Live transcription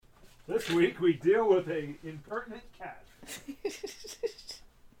This week we deal with a impertinent cat.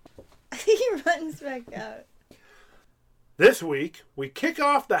 He runs back out. This week we kick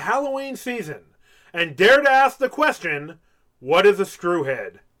off the Halloween season and dare to ask the question, what is a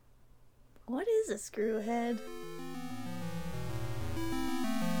screwhead? What is a screwhead?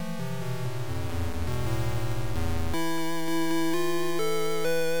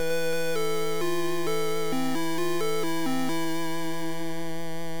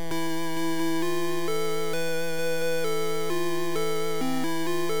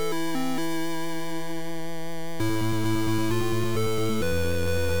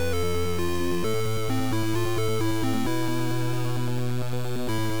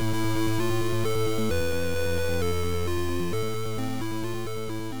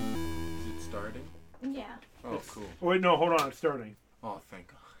 Wait, no, hold on, it's starting. Oh, thank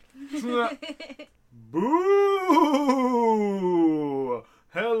God. Boo!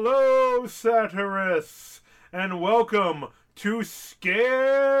 Hello, satirists, and welcome to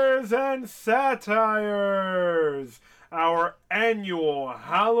Scares and Satires, our annual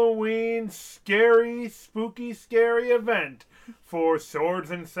Halloween scary, spooky, scary event for Swords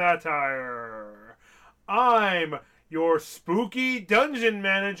and Satire. I'm your spooky dungeon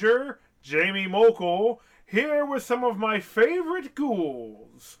manager, Jamie Mokel, here with some of my favorite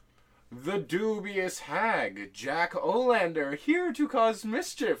ghouls. The dubious hag, Jack Olander, here to cause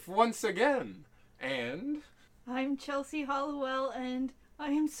mischief once again. And... I'm Chelsea Hollowell, and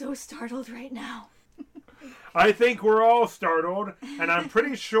I am so startled right now. I think we're all startled, and I'm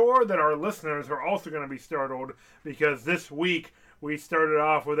pretty sure that our listeners are also going to be startled, because this week we started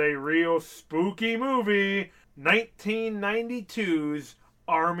off with a real spooky movie, 1992's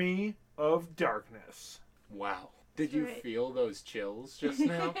Army of Darkness. Wow. Did you feel those chills just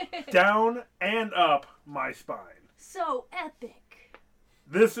now? Down and up my spine. So epic.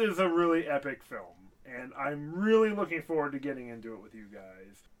 This is a really epic film, and I'm really looking forward to getting into it with you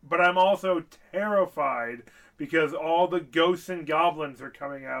guys. But I'm also terrified because all the ghosts and goblins are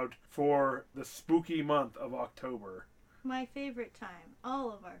coming out for the spooky month of October. My favorite time. All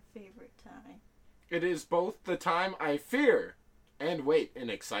of our favorite time. It is both the time I fear and wait in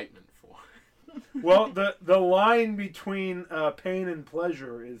excitement for. Well, the line between pain and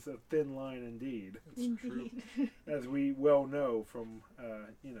pleasure is a thin line indeed. It's true. As we well know from,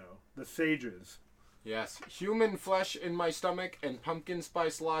 the sages. Yes, human flesh in my stomach and pumpkin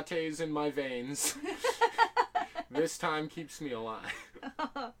spice lattes in my veins. This time keeps me alive.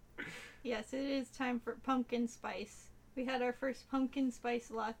 Yes, it is time for pumpkin spice. We had our first pumpkin spice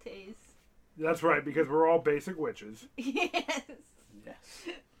lattes. That's right, because we're all basic witches. Yes. Yes.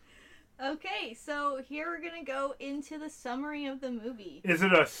 Okay, so here we're going to go into the summary of the movie. Is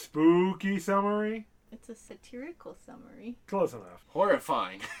it a spooky summary? It's a satirical summary. Close enough.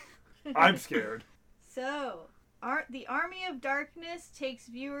 Horrifying. I'm scared. So, the Army of Darkness takes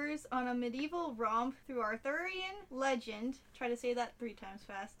viewers on a medieval romp through Arthurian legend. Try to say that 3 times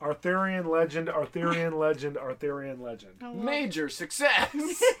fast. Arthurian legend, Arthurian legend, Arthurian legend. Oh, well. Major success!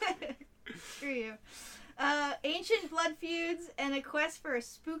 Screw you. Ancient blood feuds and a quest for a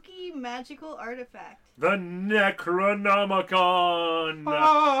spooky magical artifact. The Necronomicon!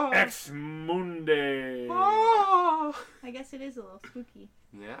 Oh. Ex Mundi! Oh. I guess it is a little spooky.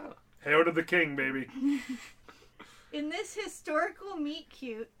 Yeah. Hail to the king, baby. In this historical meet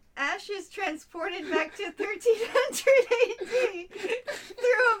cute, Ash is transported back to 1300 AD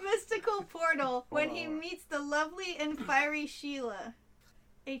through a mystical portal when he meets the lovely and fiery Sheila.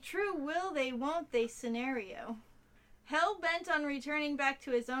 A true will they won't they scenario. Hell-bent on returning back to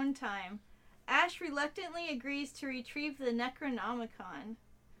his own time, Ash reluctantly agrees to retrieve the Necronomicon,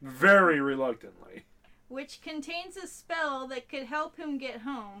 Very reluctantly. which contains a spell that could help him get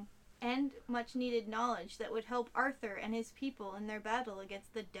home, and much needed knowledge that would help Arthur and his people in their battle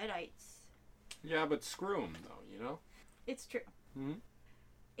against the Deadites. Yeah, but screw him, though, you know? It's true. Mm-hmm.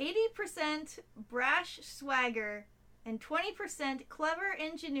 80% brash swagger and 20% clever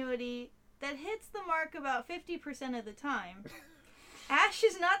ingenuity that hits the mark about 50% of the time. Ash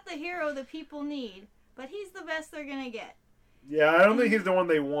is not the hero the people need, but he's the best they're gonna get. Yeah, I don't think he's the one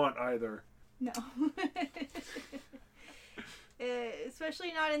they want either. No.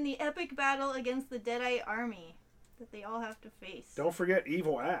 Especially not in the epic battle against the Deadite army that they all have to face. Don't forget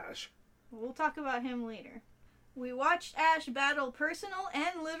Evil Ash. We'll talk about him later. We watched Ash battle personal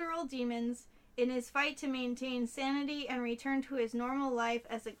and literal demons in his fight to maintain sanity and return to his normal life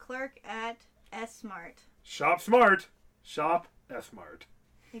as a clerk at S-Mart. Shop smart. Shop S-Mart.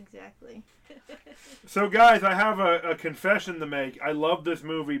 Exactly. So guys, I have a confession to make. I loved this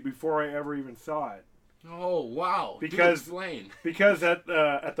movie before I ever even saw it. Oh, wow. Because- Do explain. Because at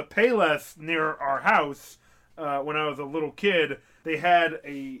the Payless near our house, when I was a little kid, they had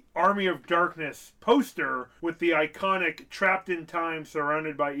a Army of Darkness poster with the iconic "Trapped in Time,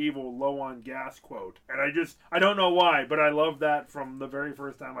 Surrounded by Evil, Low on Gas" quote. And I don't know why, but I love that from the very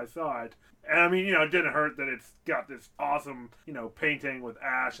first time I saw it. And I mean, it didn't hurt that it's got this awesome, painting with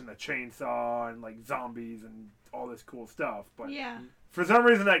Ash and the chainsaw and like zombies and all this cool stuff. But Yeah. for some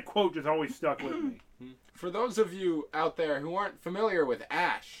reason, that quote just always stuck with me. For those of you out there who aren't familiar with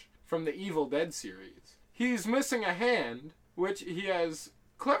Ash from the Evil Dead series, he's missing a hand, which he has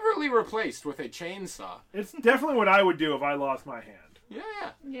cleverly replaced with a chainsaw. It's definitely what I would do if I lost my hand.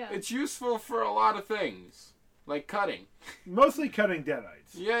 Yeah. Yeah. It's useful for a lot of things, like cutting. Mostly cutting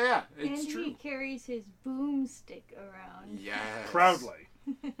deadites. Yeah, And it's he true. carries his boomstick around. Yes. Proudly.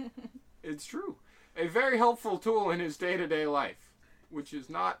 It's true. A very helpful tool in his day-to-day life, which is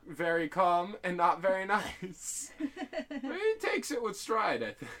not very calm and not very nice. But he takes it with stride,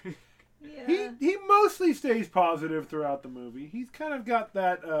 I think. Yeah. He mostly stays positive throughout the movie. He's kind of got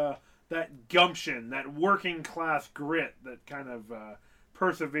that gumption, that working class grit that kind of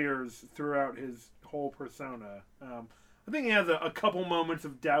perseveres throughout his whole persona. I think he has a couple moments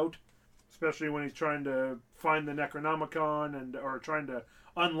of doubt, especially when he's trying to find the Necronomicon or trying to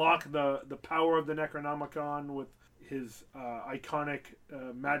unlock the power of the Necronomicon with his iconic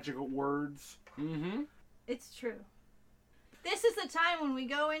magical words. Mm-hmm. It's true. This is the time when we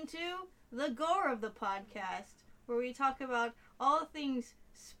go into the gore of the podcast, where we talk about all things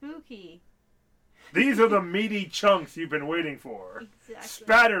spooky. These are the meaty chunks you've been waiting for. Exactly.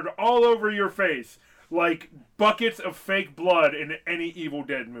 Spattered all over your face like buckets of fake blood in any Evil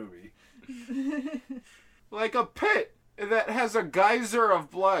Dead movie. Like a pit that has a geyser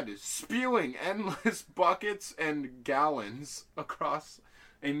of blood spewing endless buckets and gallons across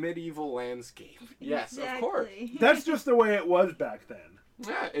a medieval landscape. Yes, of course. Exactly. That's just the way it was back then.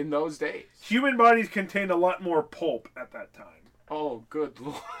 Yeah, in those days. Human bodies contained a lot more pulp at that time. Oh, good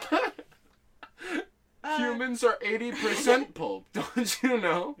lord. Uh, Humans are 80% pulp, don't you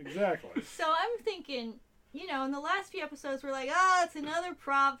know? Exactly. So I'm thinking, in the last few episodes, we're like, oh, it's another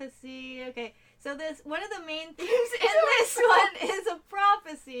prophecy. Okay, so one of the main themes in this one is a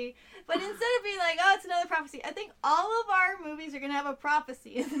prophecy. But instead of being like, oh, it's another prophecy, I think all of our movies are going to have a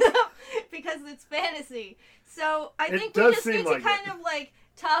prophecy in them because it's fantasy. So I It think we does just seem need to like kind it. of like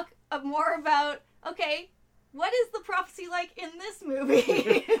talk more about, okay, what is the prophecy like in this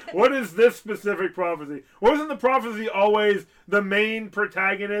movie? What is this specific prophecy? Wasn't the prophecy always the main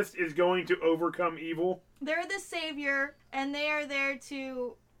protagonist is going to overcome evil? They're the savior, and they are there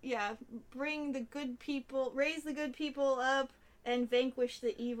to, bring the good people, raise the good people up, and vanquish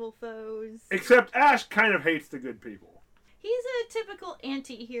the evil foes. Except Ash kind of hates the good people. He's a typical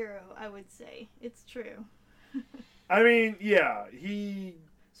anti-hero, I would say. It's true. I mean, yeah, he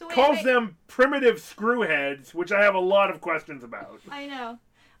So calls them primitive screwheads, which I have a lot of questions about. I know.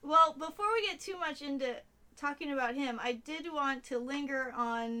 Well, before we get too much into talking about him, I did want to linger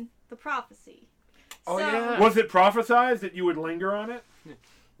on the prophecy. Oh, yeah. Was it prophesized that you would linger on it?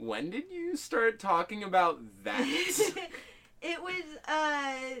 When did you start talking about that? It was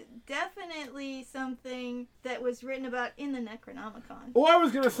definitely something that was written about in the Necronomicon. Well, I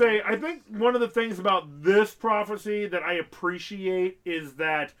was going to say, I think one of the things about this prophecy that I appreciate is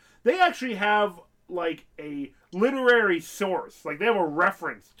that they actually have, like, a literary source. Like, they have a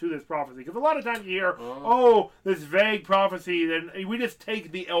reference to this prophecy. Because a lot of times you hear, this vague prophecy, then we just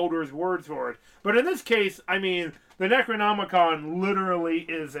take the elders' words for it. But in this case, I mean, the Necronomicon literally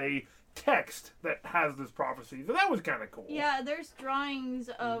is a text that has this prophecy. So that was kind of cool. Yeah, there's drawings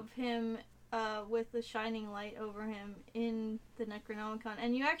of him with the shining light over him in the Necronomicon.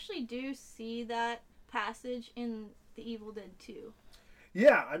 And you actually do see that passage in The Evil Dead 2.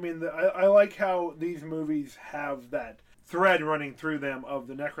 Yeah, I mean, I like how these movies have that thread running through them of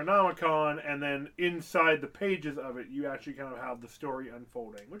the Necronomicon, and then inside the pages of it, you actually kind of have the story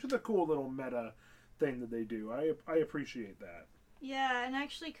unfolding, which is a cool little meta thing that they do. I appreciate that. Yeah, and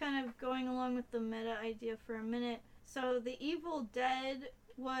actually kind of going along with the meta idea for a minute. So The Evil Dead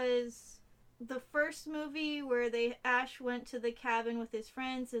was the first movie where Ash went to the cabin with his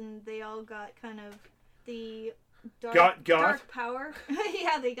friends, and they all got kind of the dark power.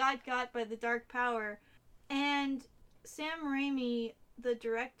 Yeah, they got by the dark power. And Sam Raimi, the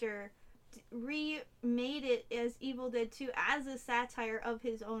director, remade it as Evil Dead 2 as a satire of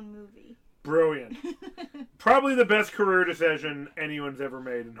his own movie. Brilliant. Probably the best career decision anyone's ever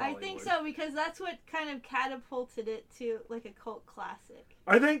made in Hollywood. I think so, because that's what kind of catapulted it to like a cult classic.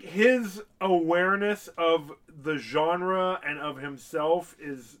 I think his awareness of the genre and of himself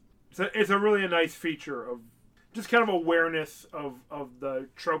is So it's a really nice feature of just kind of awareness of the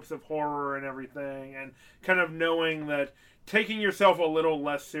tropes of horror and everything, and kind of knowing that taking yourself a little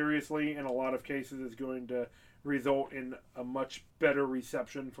less seriously in a lot of cases is going to result in a much better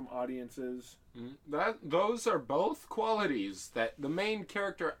reception from audiences. Those are both qualities that the main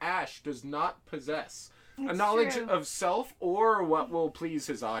character Ash does not possess. It's a knowledge true. of self or what will please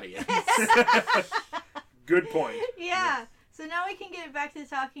his audience. Good point. Yeah. So now we can get back to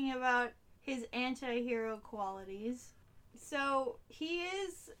talking about his anti-hero qualities. So he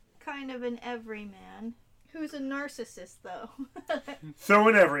is kind of an everyman who's a narcissist, though. So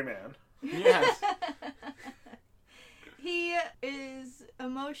in Everyman. Yes. He is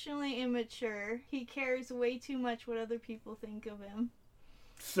emotionally immature. He cares way too much what other people think of him.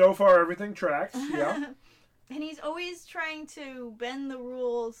 So far, everything tracks. Yeah. And he's always trying to bend the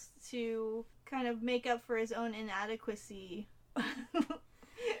rules to kind of make up for his own inadequacy.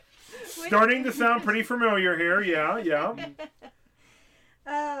 Starting to sound pretty familiar here. Yeah, yeah.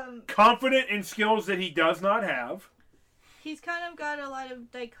 Confident in skills that he does not have. He's kind of got a lot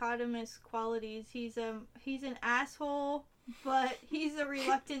of dichotomous qualities. He's an asshole, but he's a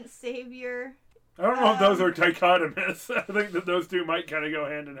reluctant savior. I don't know if those are dichotomous. I think that those two might kind of go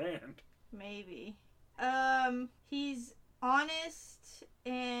hand in hand. Maybe. He's honest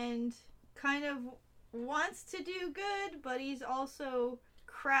and kind of wants to do good, but he's also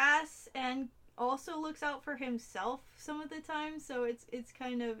crass and also looks out for himself some of the time, so it's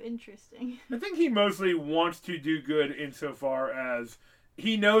kind of interesting. I think he mostly wants to do good insofar as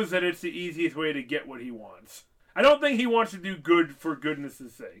he knows that it's the easiest way to get what he wants. I don't think he wants to do good for goodness'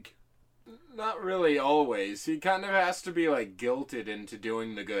 sake. Not really always. He kind of has to be, like, guilted into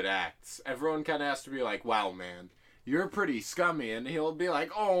doing the good acts. Everyone kind of has to be like, wow, man, you're pretty scummy. And he'll be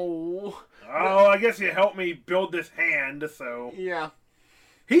like, oh. Oh, I guess you helped me build this hand, so... Yeah.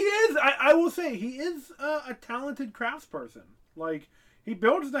 He is, I will say, he is a talented craftsperson. Like, he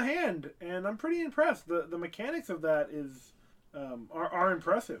builds the hand, and I'm pretty impressed. The mechanics of that is are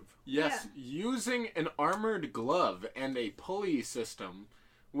impressive. Yes, using an armored glove and a pulley system,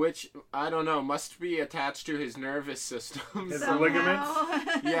 which, I don't know, must be attached to his nervous system. His Somehow. ligaments?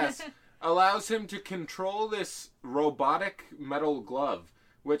 Yes, allows him to control this robotic metal glove,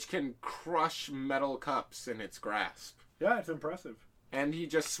 which can crush metal cups in its grasp. Yeah, it's impressive. And he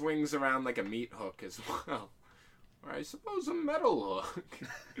just swings around like a meat hook as well. Or I suppose a metal hook.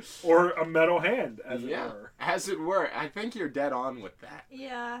 Or a metal hand, as it were. As it were. I think you're dead on with that.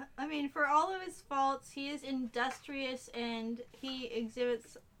 Yeah, I mean, for all of his faults, he is industrious and he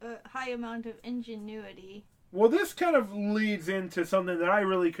exhibits a high amount of ingenuity. Well, this kind of leads into something that I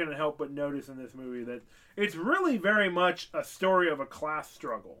really couldn't help but notice in this movie, that it's really very much a story of a class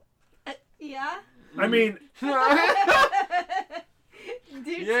struggle. Yeah? I mean...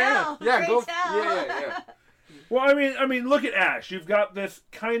 Do tell. Yeah, Pray go. tell. Yeah. Well, I mean, look at Ash. You've got this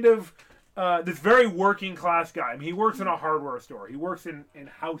kind of this very working class guy. I mean, he works in a hardware store. He works in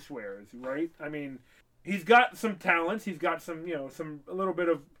housewares, right? I mean, he's got some talents. He's got some, a little bit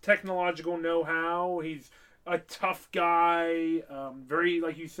of technological know-how. He's a tough guy. Very,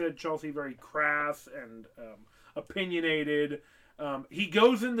 like you said, Chelsea, very crass and opinionated. He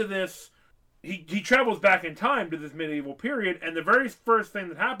goes into this. He travels back in time to this medieval period, and the very first thing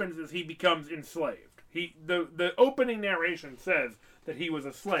that happens is he becomes enslaved. The opening narration says that he was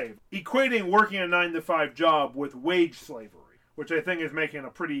a slave, equating working a 9-to-5 job with wage slavery, which I think is making a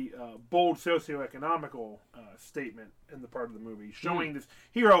pretty bold socioeconomical statement in the part of the movie, showing this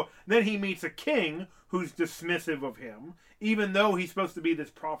hero. Then he meets a king who's dismissive of him, even though he's supposed to be this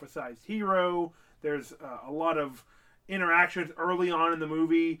prophesized hero. There's a lot of interactions early on in the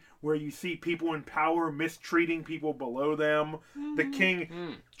movie where you see people in power mistreating people below them. The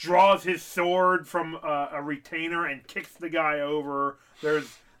king draws his sword from a retainer and kicks the guy over.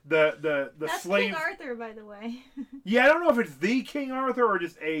 There's the That's slave. King Arthur, by the way. Yeah, I don't know if it's the King Arthur or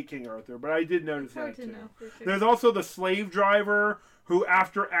just a King Arthur, but I did notice It's hard that to too. know for sure. There's also the slave driver who,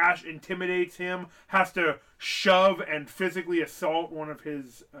 after Ash intimidates him, has to shove and physically assault one of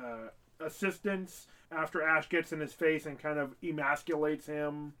his assistants after Ash gets in his face and kind of emasculates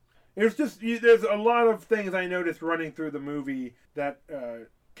him. There's a lot of things I noticed running through the movie that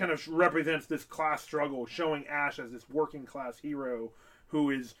kind of represents this class struggle, showing Ash as this working class hero who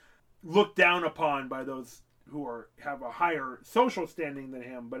is looked down upon by those who have a higher social standing than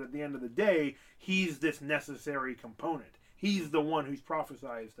him, but at the end of the day, he's this necessary component. He's the one who's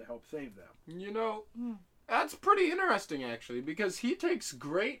prophesized to help save them. That's pretty interesting, actually, because he takes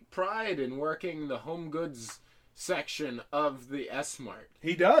great pride in working the home goods section of the S-Mart.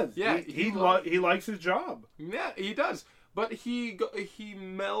 He does. Yeah, he he likes his job. Yeah, he does. but he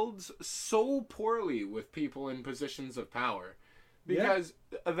melds so poorly with people in positions of power. Because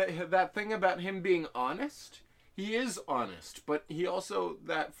that thing about him being honest, he is honest, but he also,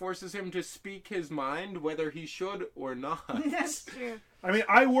 that forces him to speak his mind whether he should or not. That's true. I mean,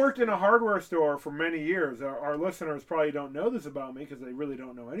 I worked in a hardware store for many years. Our listeners probably don't know this about me because they really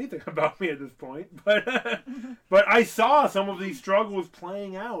don't know anything about me at this point. But but I saw some of these struggles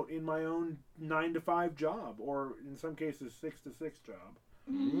playing out in my own 9-to-5 job, or in some cases 6-to-6 job.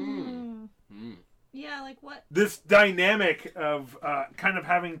 Mm. Yeah, like what? This dynamic of kind of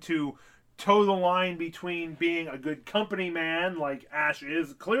having to toe the line between being a good company man, like Ash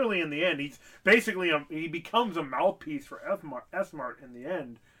is clearly in the end. He's basically he becomes a mouthpiece for S-Mart in the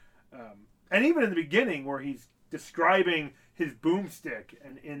end, and even in the beginning where he's describing his boomstick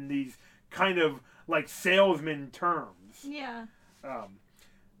and in these kind of like salesman terms. Yeah.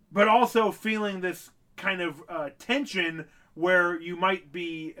 But also feeling this kind of tension where you might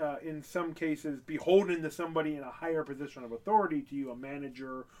be, in some cases, beholden to somebody in a higher position of authority to you, a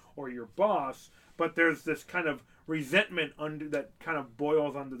manager or your boss, but there's this kind of resentment that kind of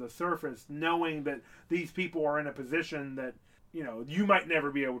boils under the surface, knowing that these people are in a position that, you might never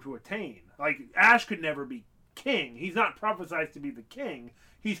be able to attain. Like, Ash could never be king. He's not prophesized to be the king.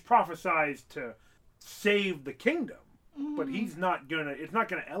 He's prophesized to save the kingdom. But it's not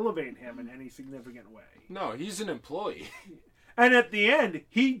gonna elevate him in any significant way. No, he's an employee. And at the end,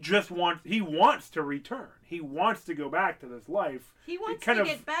 he wants to return. He wants to go back to this life. He wants to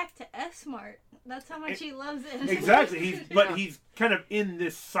get back to S-Mart. That's how much he loves it. Exactly. But he's kind of in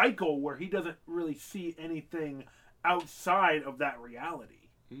this cycle where he doesn't really see anything outside of that reality.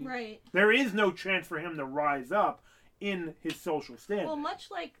 Right. There is no chance for him to rise up in his social standing. Well, much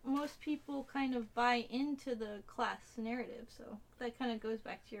like most people kind of buy into the class narrative, so that kind of goes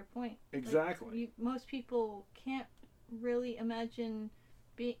back to your point. Exactly. Like, most people can't really imagine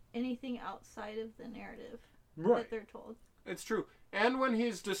anything outside of the narrative that they're told. It's true. And when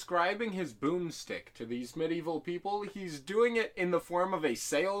he's describing his boomstick to these medieval people, he's doing it in the form of a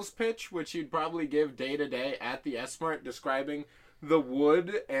sales pitch, which you'd probably give day to day at the S-Mart, describing the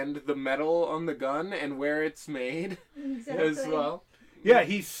wood and the metal on the gun and where it's made as well. Yeah,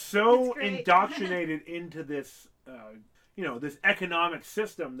 he's so indoctrinated into this, this economic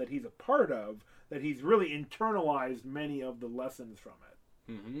system that he's a part of, that he's really internalized many of the lessons from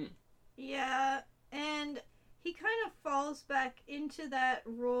it. Mm-hmm. Yeah, and he kind of falls back into that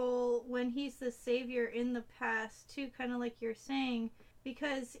role when he's the savior in the past, too, kind of like you're saying,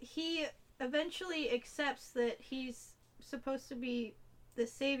 because he eventually accepts that he's supposed to be the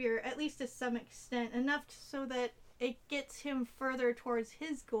savior, at least to some extent, enough so that it gets him further towards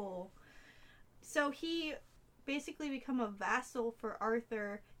his goal. So he basically become a vassal for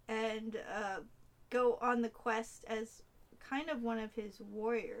Arthur and go on the quest as kind of one of his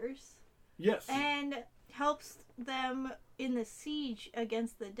warriors. Yes. And helps them in the siege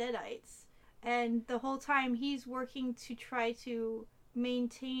against the Deadites. And the whole time he's working to try to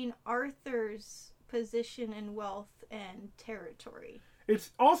maintain Arthur's position and wealth and territory.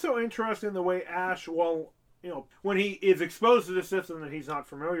 It's also interesting the way Ash, when he is exposed to the system that he's not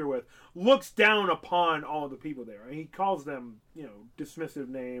familiar with, looks down upon all of the people there. He calls them, dismissive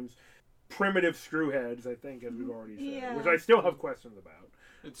names, primitive screwheads, I think, as we've already said, which I still have questions about.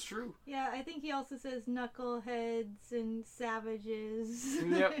 It's true. Yeah, I think he also says knuckleheads and savages.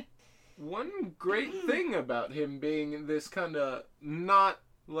 Yep. One great thing about him being this kind of not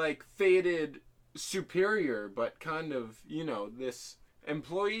like faded superior, but kind of, this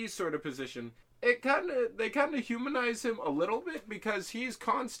employee sort of position. They kind of humanize him a little bit because he's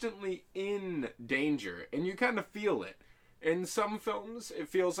constantly in danger, and you kind of feel it. In some films, it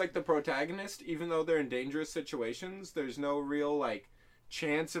feels like the protagonist, even though they're in dangerous situations, there's no real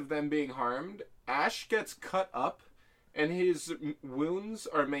chance of them being harmed. Ash gets cut up, and his wounds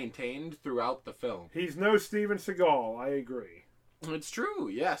are maintained throughout the film. He's no Steven Seagal, I agree. It's true,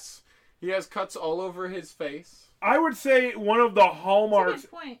 yes. He has cuts all over his face. I would say one of the hallmarks That's a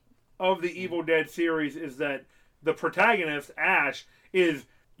good point. Of the Evil Dead series is that the protagonist, Ash, is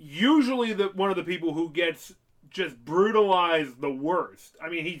usually one of the people who gets just brutalized the worst. I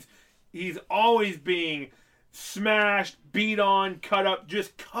mean, he's always being smashed, beat on, cut up,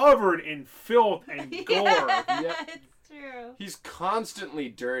 just covered in filth and gore. Yeah, it's true. He's constantly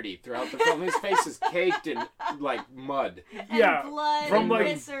dirty throughout the film. His face is caked in mud. And blood from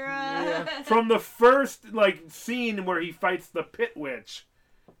viscera. Yeah. From the first scene where he fights the Pit Witch.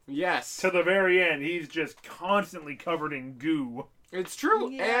 Yes. To the very end, he's just constantly covered in goo. It's true.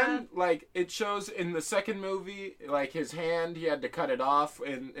 Yeah. And, it shows in the second movie, his hand, he had to cut it off.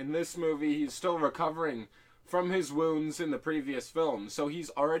 In this movie, he's still recovering from his wounds in the previous film, so he's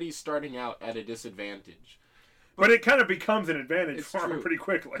already starting out at a disadvantage. But it kind of becomes an advantage It's for him true. pretty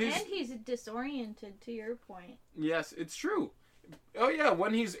quickly. And he's disoriented, to your point. Yes, it's true. Oh yeah,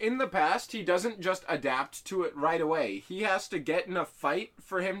 when he's in the past, he doesn't just adapt to it right away. He has to get in a fight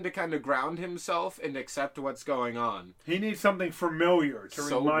for him to kind of ground himself and accept what's going on. He needs something familiar to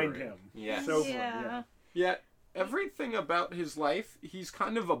remind Sobering. him. Yes. Sobering, Yeah. Yet, everything about his life, he's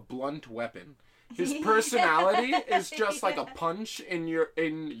kind of a blunt weapon. His personality is just like a punch in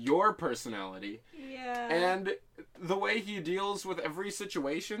your personality. Yeah. And the way he deals with every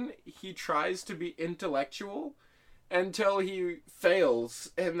situation, he tries to be intellectual until he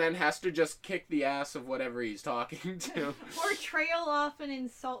fails and then has to just kick the ass of whatever he's talking to. Or trail off and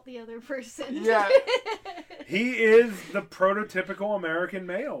insult the other person. Yeah. He is the prototypical American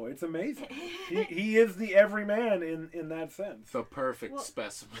male. It's amazing. He is the everyman in that sense. The perfect Well,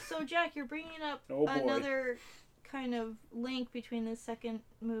 specimen. So, Jack, you're bringing up Oh, boy. another kind of link between the second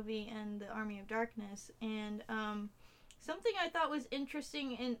movie and the Army of Darkness. And something I thought was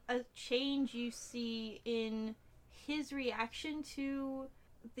interesting in a change you see in his reaction to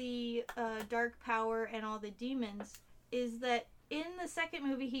the dark power and all the demons is that in the second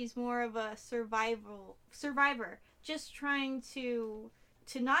movie he's more of a survivor, just trying to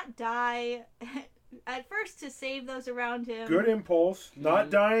not die at first, to save those around him. Good impulse. Not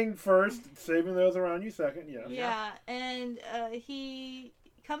dying first, saving those around you second. Yeah. Yeah, and he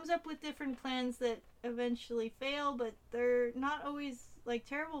comes up with different plans that eventually fail, but they're not always like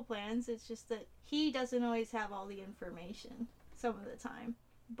terrible plans. It's just that he doesn't always have all the information some of the time.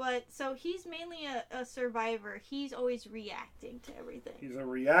 But so he's mainly a survivor. He's always reacting to everything. He's a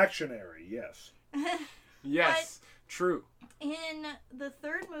reactionary. Yes. Yes, true. In the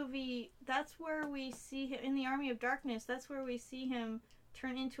third movie, that's where we see him, in the Army of Darkness, that's where we see him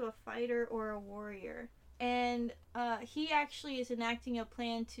turn into a fighter or a warrior. And he actually is enacting a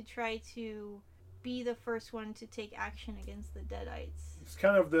plan to try to be the first one to take action against the Deadites. It's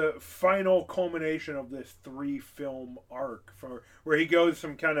kind of the final culmination of this 3-film arc for where he goes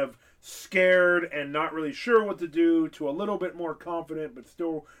from kind of scared and not really sure what to do to a little bit more confident but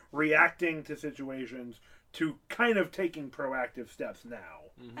still reacting to situations to kind of taking proactive steps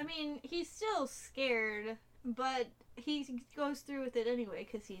now. I mean, he's still scared, but he goes through with it anyway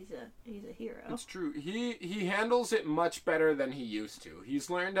because he's a hero. It's true. He handles it much better than he used to. He's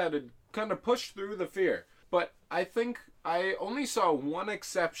learned how to kind of push through the fear. But I think I only saw one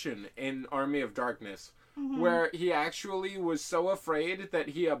exception in Army of Darkness where he actually was so afraid that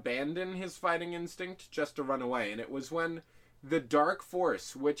he abandoned his fighting instinct just to run away. And it was when the Dark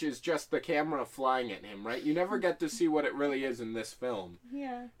Force, which is just the camera flying at him, right? You never get to see what it really is in this film.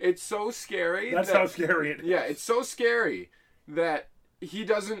 Yeah. It's so scary. That's how scary it is. Yeah, it's so scary that he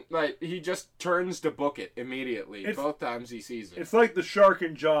doesn't, he just turns to book it immediately both times he sees it. It's like the shark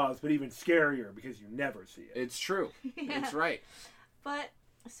in Jaws, but even scarier because you never see it. It's true. Yeah. It's right. But,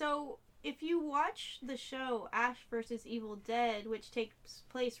 so, if you watch the show Ash vs. Evil Dead, which takes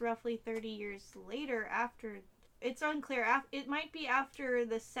place roughly 30 years later after, it's unclear, it might be after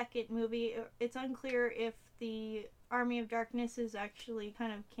the second movie, it's unclear if the Army of Darkness is actually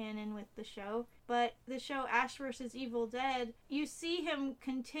kind of canon with the show, but the show Ash vs. Evil Dead, you see him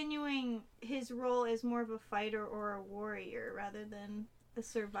continuing his role as more of a fighter or a warrior rather than a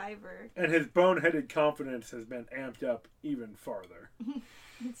survivor. And his boneheaded confidence has been amped up even farther.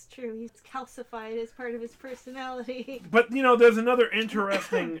 It's true, he's calcified as part of his personality. But, you know, there's another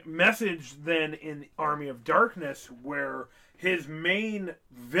interesting message then in Army of Darkness where his main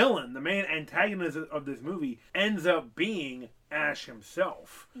villain, the main antagonist of this movie, ends up being Ash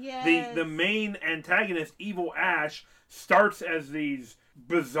himself. Yes. The main antagonist, Evil Ash, starts as these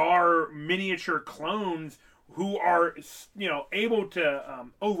bizarre miniature clones who are, you know, able to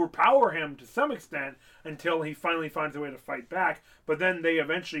overpower him to some extent until he finally finds a way to fight back. But then they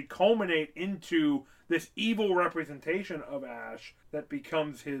eventually culminate into this evil representation of Ash that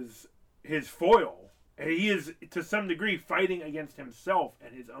becomes his foil. And he is, to some degree, fighting against himself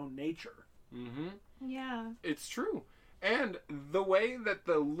and his own nature. Mm-hmm. Yeah. It's true. And the way that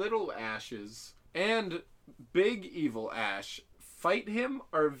the little Ashes and big evil Ash fight him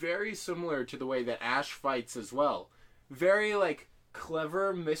are very similar to the way that Ash fights as well. Very,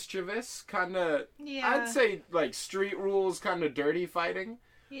 clever, mischievous, kind of, Yeah. I'd say, street rules, kind of dirty fighting.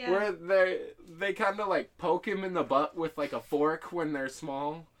 Yeah. Where they kind of, poke him in the butt with, a fork when they're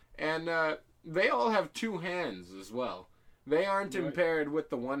small. And, they all have two hands as well. They aren't Right. impaired with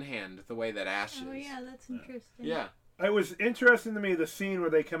the one hand the way that Ash is. Oh yeah, that's interesting. Yeah. It was interesting to me, the scene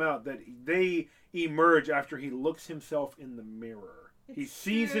where they come out, that they emerge after he looks himself in the mirror. He It's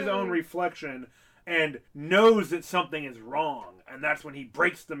sees his own true. reflection and knows that something is wrong, and that's when he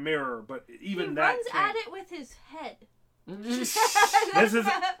breaks the mirror. But even he that runs at it with his head. this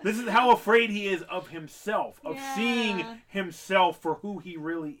is how afraid he is of himself, of Yeah. seeing himself for who he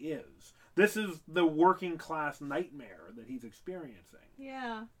really is. This is the working class nightmare that he's experiencing.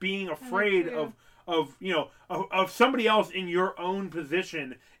 Yeah. Being afraid true. of somebody else in your own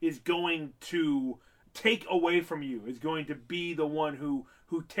position is going to take away from you, is going to be the one who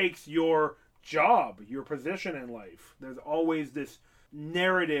takes your job, your position in life. There's always this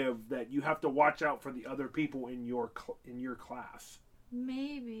narrative that you have to watch out for the other people in your class.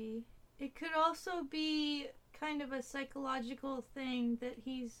 Maybe. It could also be kind of a psychological thing that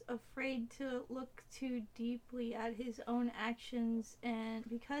he's afraid to look too deeply at his own actions, and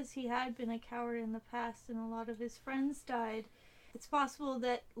because he had been a coward in the past and a lot of his friends died, it's possible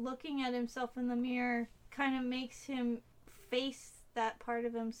that looking at himself in the mirror kind of makes him face that part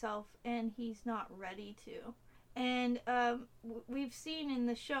of himself, and he's not ready to. And we've seen in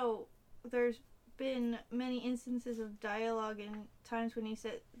the show, there's been many instances of dialogue and times when he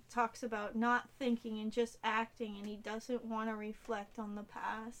talks about not thinking and just acting, and he doesn't want to reflect on the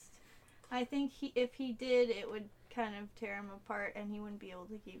past. I think if he did, it would kind of tear him apart, and he wouldn't be able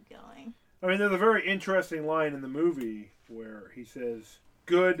to keep going. I mean, there's a very interesting line in the movie where he says,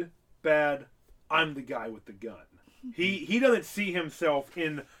 "Good, bad, I'm the guy with the gun." He doesn't see himself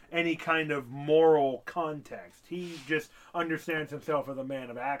in any kind of moral context. He just understands himself as a man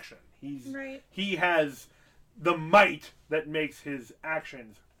of action. Right. He has the might that makes his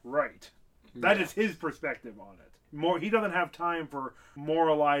actions right. That is his perspective on it. He doesn't have time for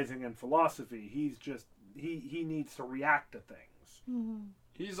moralizing and philosophy. He's just he needs to react to things. Mm-hmm.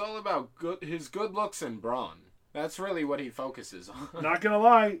 He's all about his good looks and brawn. That's really what he focuses on. Not gonna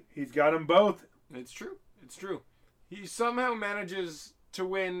lie, he's got them both. It's true. It's true. He somehow manages to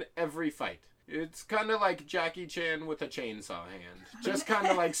win every fight. It's kind of like Jackie Chan with a chainsaw hand. Just kind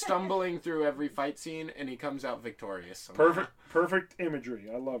of like stumbling through every fight scene, and he comes out victorious somehow. Perfect imagery.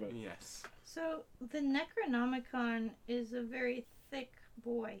 I love it. Yes. So, the Necronomicon is a very thick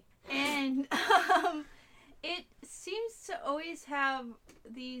boy. And it seems to always have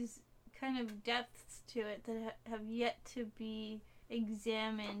these kind of depths to it that have yet to be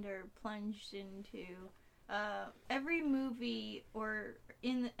examined or plunged into. Every movie or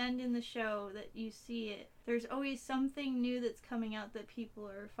in the show that you see it, there's always something new that's coming out that people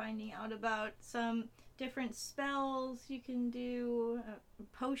are finding out about. Some different spells you can do,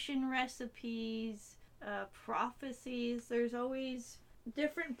 potion recipes, prophecies. There's always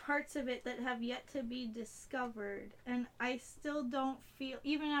different parts of it that have yet to be discovered, and I still don't feel,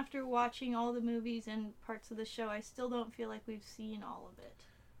 even after watching all the movies and parts of the show, I still don't feel like we've seen all of it.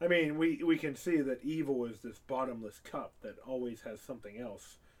 I mean, we can see that evil is this bottomless cup that always has something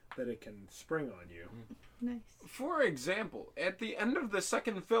else that it can spring on you. Nice. For example, at the end of the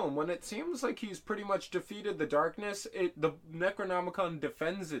second film, when it seems like he's pretty much defeated the darkness, the Necronomicon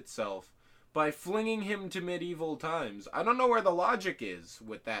defends itself by flinging him to medieval times. I don't know where the logic is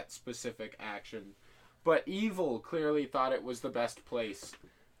with that specific action, but evil clearly thought it was the best place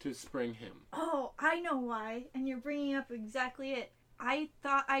to spring him. Oh, I know why, and you're bringing up exactly it.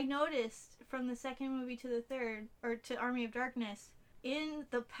 I noticed from the second movie to the third, or to Army of Darkness, in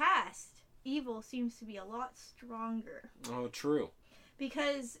the past, evil seems to be a lot stronger. Oh, true.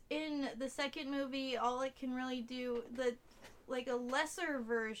 Because in the second movie, all it can really do, a lesser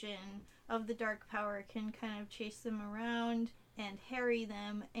version of the dark power can kind of chase them around and harry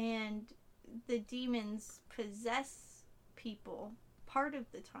them, and the demons possess people part of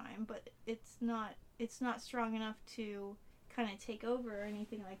the time, but it's not strong enough to kind of take over or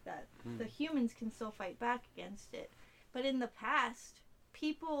anything like that. The humans can still fight back against it. But in the past,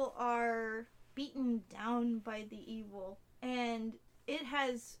 people are beaten down by the evil, and it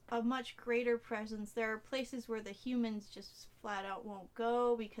has a much greater presence. There are places where the humans just flat out won't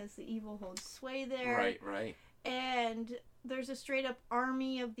go because the evil holds sway there. Right. And there's a straight up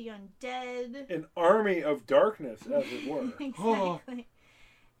army of the undead. An army of darkness, as it were. Exactly.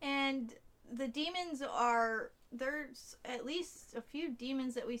 And the demons there's at least a few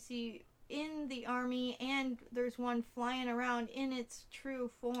demons that we see in the army, and there's one flying around in its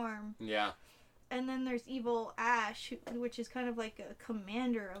true form. Yeah. And then there's Evil Ash, which is kind of like a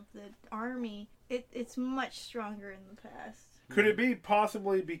commander of the army. It's much stronger in the past. Could it be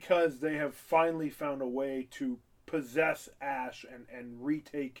possibly because they have finally found a way to possess Ash and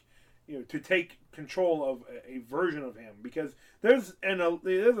retake, to take control of a version of him? Because there's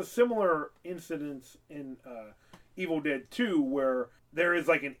a similar incident in Evil Dead 2 where there is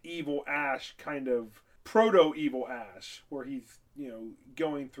like an evil Ash, kind of proto-evil Ash, where he's,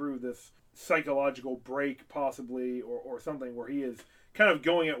 going through this psychological break, possibly, or something, where he is kind of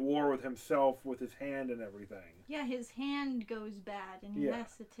going at war with himself with his hand and everything. Yeah, his hand goes bad and he Yeah.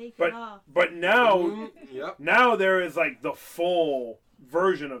 has to take But it off. but now Yep. now there is like the full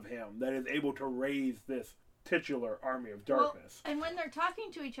version of him that is able to raise this titular army of darkness. And when they're talking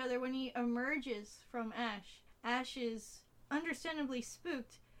to each other, when he emerges from Ash, Ash is understandably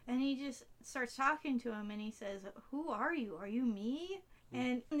spooked, and he just starts talking to him, and he says, "Who are you? Are you me?"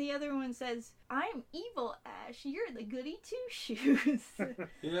 And the other one says, "I'm evil, Ash. You're the goody two-shoes."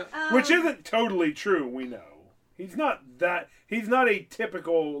 Yeah. Which isn't totally true, we know. He's not a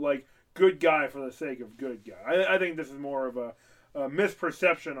typical, like, good guy for the sake of good guy. I think this is more of a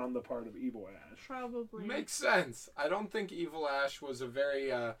misperception on the part of Evil Ash. Probably. Makes sense. I don't think Evil Ash was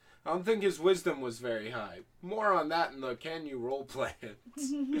I don't think his wisdom was very high. More on that in the Can You Roleplay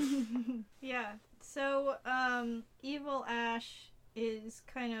It? Yeah. So, Evil Ash is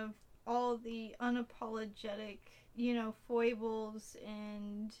kind of all the unapologetic, foibles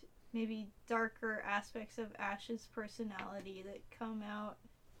and maybe darker aspects of Ash's personality that come out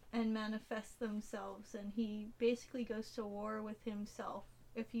and manifest themselves, and he basically goes to war with himself.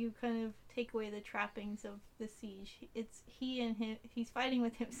 If you kind of take away the trappings of the siege, it's he's fighting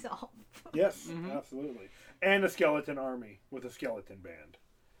with himself. Yes, absolutely. And a skeleton army with a skeleton band.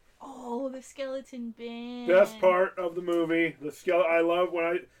 Oh, the skeleton band. Best part of the movie. I love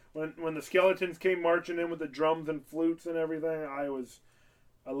when the skeletons came marching in with the drums and flutes and everything. I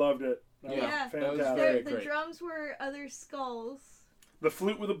loved it. That Yeah, was that was fantastic. very The great. drums were other skulls. The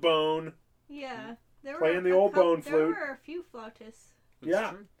flute with a bone. Yeah. There Playing were the old bone There flute. were a few flautists. That's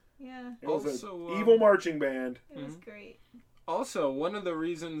Yeah. true. Yeah. It was Also, an evil marching band. It was great. Also, one of the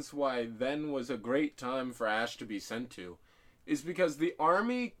reasons why then was a great time for Ash to be sent to is because the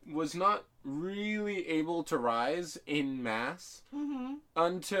army was not really able to rise in mass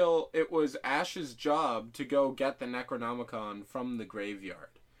until it was Ash's job to go get the Necronomicon from the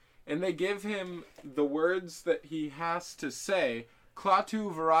graveyard. And they give him the words that he has to say,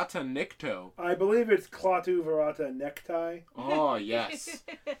 Klaatu Varata Nikto. I believe it's Klaatu Varata Necktie. Oh, yes.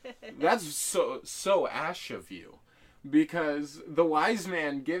 That's so Ash of you. Because the wise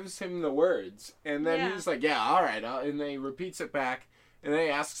man gives him the words, and then Yeah. he's like, yeah, all right. And then he repeats it back, and then he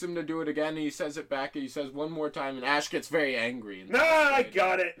asks him to do it again, and he says it back, and he says one more time, and Ash gets very angry. And I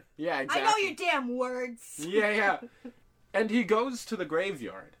got it. Yeah, exactly. I know your damn words. Yeah. And he goes to the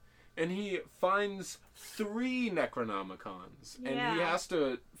graveyard, and he finds 3 Necronomicons, and he Yeah. has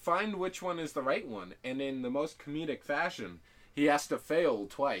to find which one is the right one, and in the most comedic fashion, he has to fail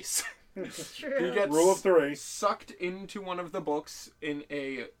twice. It's true. He gets Rule of 3. sucked into one of the books in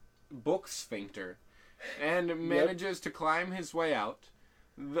a book sphincter and manages to climb his way out.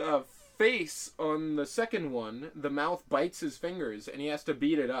 The face on the second one, the mouth bites his fingers and he has to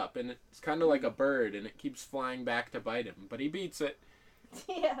beat it up, and it's kind of like a bird and it keeps flying back to bite him, but he beats it.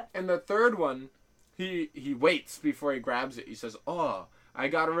 Yeah. And the third one, he waits before he grabs it. He says, "Oh, I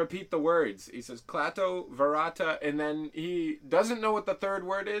gotta repeat the words." He says, Klaatu Varata, and then he doesn't know what the third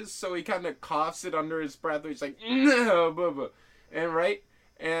word is, so he kind of coughs it under his breath. He's like, "No, blah, blah." And right,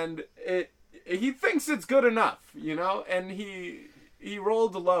 and he thinks it's good enough, and he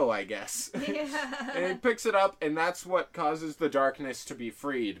rolled low, I guess. Yeah. And he picks it up, and that's what causes the darkness to be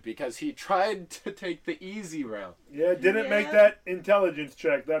freed, because he tried to take the easy route. Yeah, didn't make Yeah. that intelligence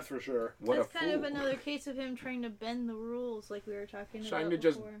check, that's for sure. What That's a kind of fool. another case of him trying to bend the rules, like we were talking Trying about to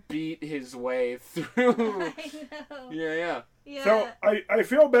just before. beat his way through. I know. Yeah. Yeah. So I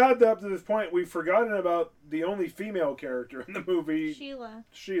feel bad that up to this point we've forgotten about the only female character in the movie, Sheila.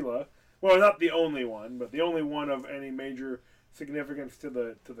 Sheila. Well, not the only one, but the only one of any major significance to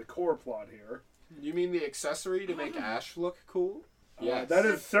the core plot here. You mean the accessory to make Ash look cool? Yes. That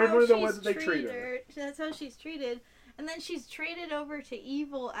is That's certainly how the way she's that they treat her. treated. That's how she's treated. And then she's traded over to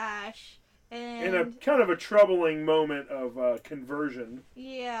Evil Ash. And In a kind of a troubling moment of conversion.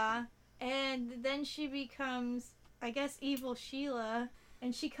 yeah. And then she becomes, I guess, Evil Sheila.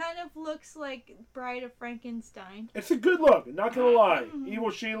 And she kind of looks like Bride of Frankenstein. It's a good look, not gonna lie.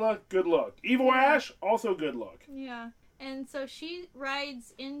 Evil Sheila, good look. Evil Ash, also good look. Yeah. And so she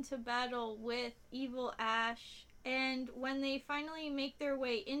rides into battle with Evil Ash. And when they finally make their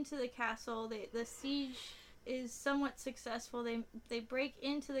way into the castle, the siege is somewhat successful. They break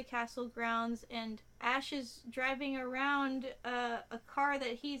into the castle grounds, and Ash is driving around a car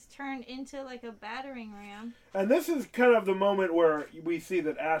that he's turned into like a battering ram. And this is kind of the moment where we see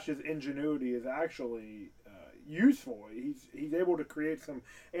that Ash's ingenuity is actually useful. He's able to create some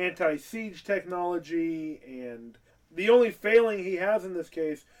anti-siege technology and The only failing he has in this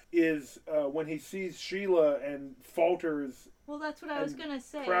case is when he sees Sheila and falters. Well, that's what I was gonna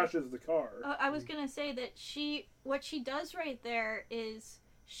say. Crashes the car. I was gonna say that what she does right there is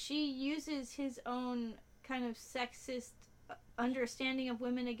she uses his own kind of sexist understanding of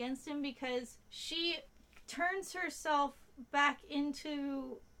women against him, because she turns herself back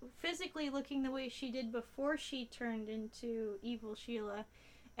into physically looking the way she did before she turned into evil Sheila,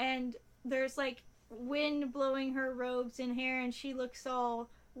 and there's like wind blowing her robes and hair, and she looks all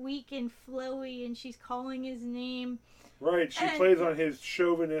weak and flowy, and she's calling his name. Right, she plays on his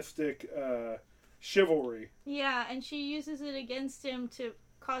chauvinistic chivalry. Yeah, and she uses it against him to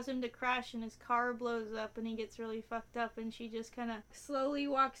cause him to crash, and his car blows up and he gets really fucked up, and she just kind of slowly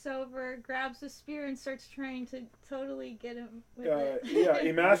walks over, grabs a spear, and starts trying to totally get him with it. Yeah,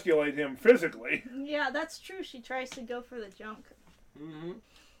 emasculate him physically. Yeah, that's true. She tries to go for the junk. Mm-hmm.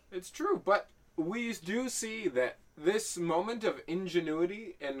 It's true, but we do see that this moment of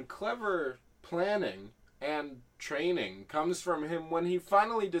ingenuity and clever planning and training comes from him when he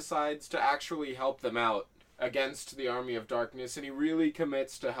finally decides to actually help them out against the army of darkness, and he really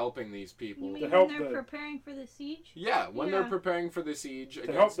commits to helping these people. You mean when they're preparing for the siege? Yeah, when they're preparing for the siege.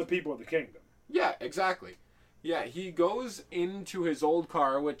 To help the people of the kingdom. Yeah, exactly. Yeah, he goes into his old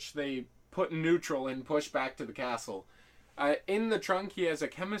car, which they put in neutral and push back to the castle. In the trunk, he has a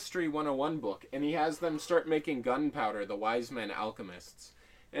Chemistry 101 book, and he has them start making gunpowder, the wise men alchemists.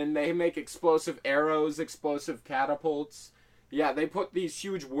 And they make explosive arrows, explosive catapults. Yeah, they put these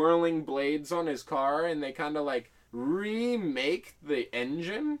huge whirling blades on his car, and they kind of like remake the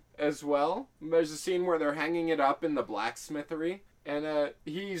engine as well. There's a scene where they're hanging it up in the blacksmithery. And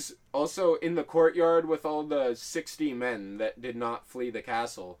he's also in the courtyard with all the 60 men that did not flee the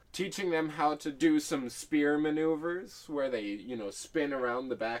castle, teaching them how to do some spear maneuvers where they, spin around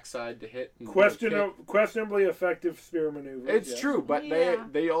the backside to hit. And questionably effective spear maneuvers. It's true, but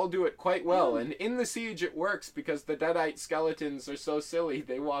they all do it quite well. And in the siege it works because the Deadite skeletons are so silly,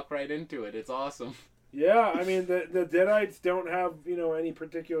 they walk right into it. It's awesome. Yeah, I mean, the Deadites don't have, any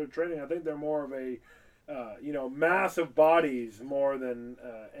particular training. I think they're more of a... massive bodies more than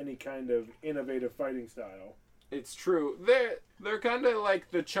any kind of innovative fighting style. It's true. They're kind of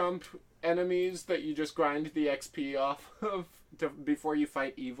like the chump enemies that you just grind the XP off of before you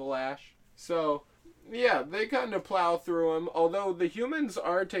fight Evil Ash. So, yeah, they kind of plow through them. Although the humans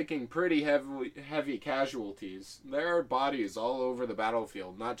are taking pretty heavy casualties. There are bodies all over the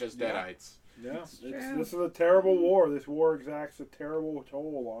battlefield, not just Deadites. Yeah, this is a terrible war. This war exacts a terrible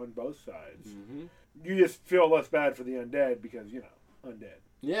toll on both sides. Mm-hmm. You just feel less bad for the undead because, undead.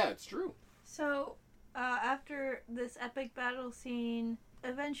 Yeah, it's true. So, after this epic battle scene,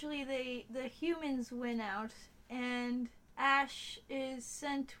 eventually the humans win out, and Ash is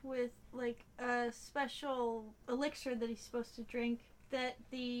sent with, like, a special elixir that he's supposed to drink that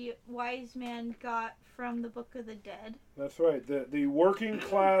the wise man got from the Book of the Dead. That's right. The working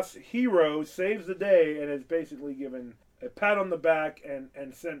class hero saves the day and is basically given a pat on the back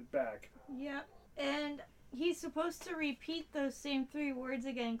and sent back. Yep. And he's supposed to repeat those same 3 words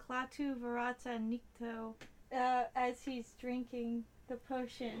again, Klaatu Varata Nikto, as he's drinking the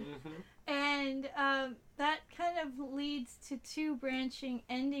potion. Mm-hmm. And that kind of leads to 2 branching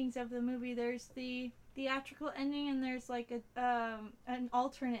endings of the movie. There's the theatrical ending, and there's like an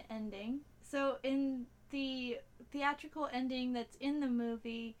alternate ending. So in the theatrical ending that's in the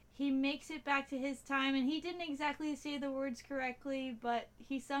movie, he makes it back to his time, and he didn't exactly say the words correctly, but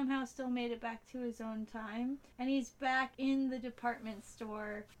he somehow still made it back to his own time, and he's back in the department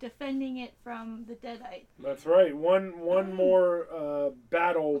store defending it from the Deadite. That's right. One more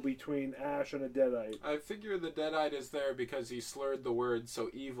battle between Ash and a Deadite. I figure the Deadite is there because he slurred the words, so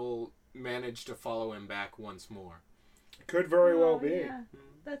Evil managed to follow him back once more. Could very well be. Yeah.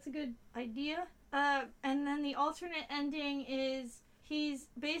 That's a good idea. And then the alternate ending is he's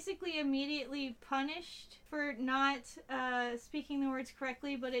basically immediately punished for not speaking the words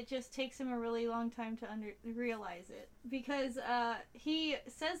correctly, but it just takes him a really long time to realize it. Because he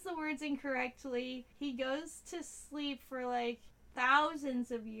says the words incorrectly, he goes to sleep for like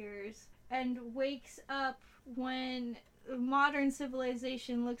thousands of years, and wakes up when modern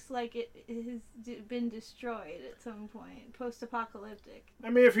civilization looks like it has been destroyed at some point, post-apocalyptic. I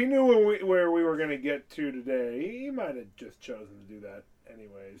mean, if he knew where we were going to get to today, he might have just chosen to do that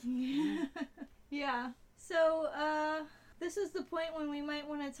anyways. Yeah. So, this is the point when we might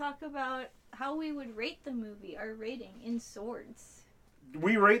want to talk about how we would rate the movie, our rating in swords.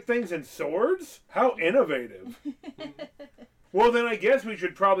 We rate things in swords? How innovative. Well, then I guess we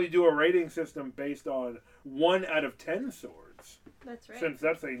should probably do a rating system based on 1 out of 10 swords. That's right. Since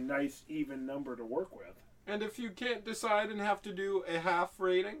that's a nice, even number to work with. And if you can't decide and have to do a half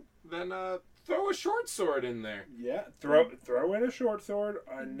rating, then throw a short sword in there. Yeah, throw in a short sword.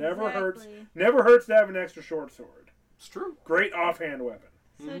 Never Exactly. hurts to have an extra short sword. It's true. Great offhand weapon.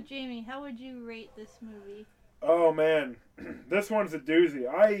 So, Jamie, how would you rate this movie? Oh man, this one's a doozy.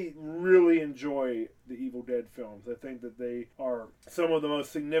 I really enjoy the Evil Dead films. I think that they are some of the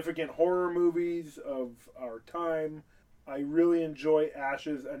most significant horror movies of our time. I really enjoy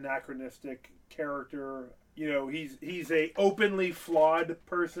Ash's anachronistic character. You know, he's a openly flawed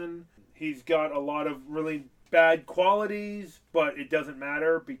person. He's got a lot of really bad qualities, but it doesn't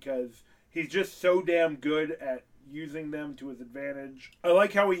matter because he's just so damn good at using them to his advantage. I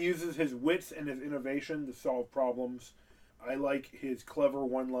like how he uses his wits and his innovation to solve problems. I like his clever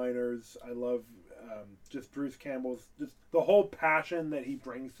one-liners. I love just Bruce Campbell's, just the whole passion that he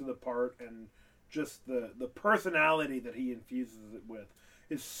brings to the part, and just the personality that he infuses it with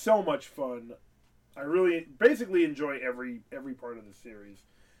is so much fun. I really basically enjoy every part of the series.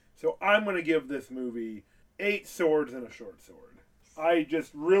 So I'm going to give this movie 8 swords and a short sword. I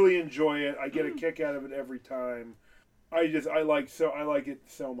just really enjoy it. I get a kick out of it every time. I like it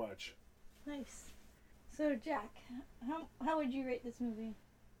so much. Nice. So, Jack, how would you rate this movie?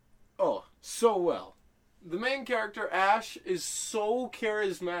 Oh, so well. The main character, Ash, is so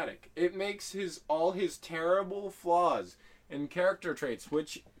charismatic. It makes all his terrible flaws and character traits,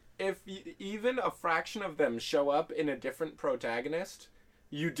 which if even a fraction of them show up in a different protagonist,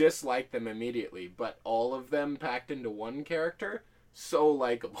 you dislike them immediately. But all of them packed into one character, so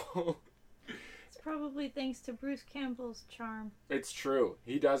likable. It's probably thanks to Bruce Campbell's charm. It's true.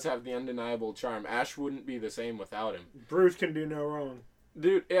 He does have the undeniable charm. Ash wouldn't be the same without him. Bruce can do no wrong.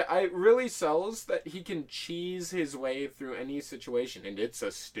 Dude, it really sells that he can cheese his way through any situation, and it's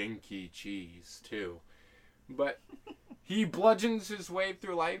a stinky cheese, too. But he bludgeons his way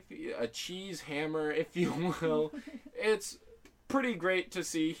through life, a cheese hammer, if you will. It's pretty great to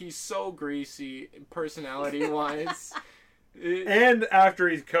see. He's so greasy, personality-wise. And after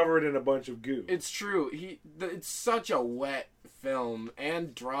he's covered in a bunch of goo. It's true. It's such a wet film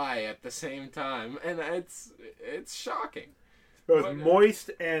and dry at the same time, and it's shocking. Both moist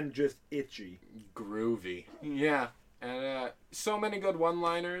and just itchy. Groovy. Yeah. And so many good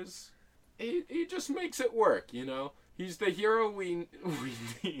one-liners. He just makes it work, you know? He's the hero we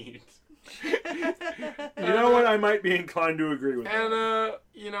need. You know what? I might be inclined to agree with that. And,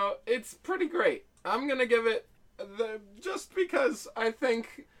 you know, it's pretty great. I'm gonna give it just because I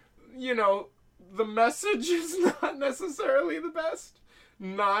think, you know, the message is not necessarily the best.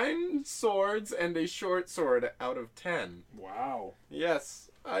 9 swords and a short sword out of 10. Wow.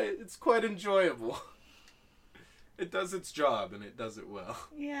 Yes, it's quite enjoyable. It does its job, and it does it well.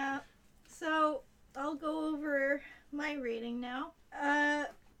 Yeah. So, I'll go over my rating now. I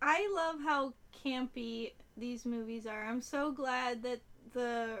love how campy these movies are. I'm so glad that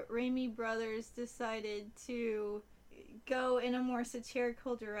the Raimi brothers decided to go in a more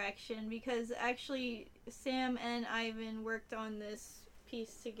satirical direction, because actually Sam and Ivan worked on this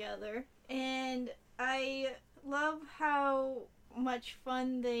piece together, and I love how much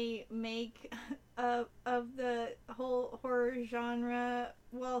fun they make of the whole horror genre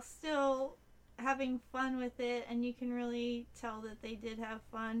while still having fun with it, and you can really tell that they did have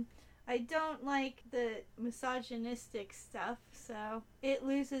fun. I don't like the misogynistic stuff, so it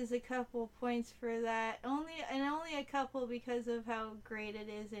loses a couple points for that. Only a couple because of how great it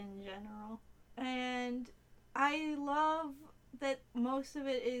is in general. And I love that most of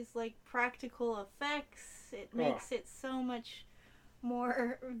it is like practical effects. It makes it so much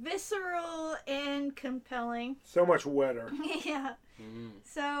more visceral and compelling. So much wetter. Yeah.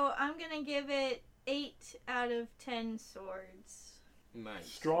 So I'm gonna give it 8 out of 10 swords. Nice.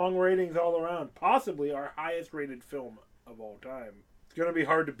 Strong ratings all around. Possibly our highest rated film of all time. It's gonna be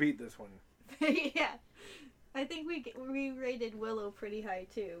hard to beat this one. Yeah. I think we rated Willow pretty high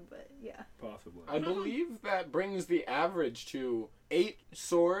too, but yeah. Possibly. I believe that brings the average to 8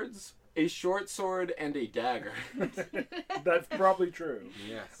 swords, a short sword, and a dagger. That's probably true.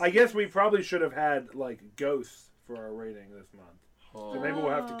 Yes. I guess we probably should have had like ghosts for our rating this month. So maybe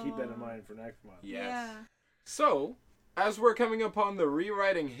we'll have to keep that in mind for next month. Yes. Yeah. So, as we're coming upon the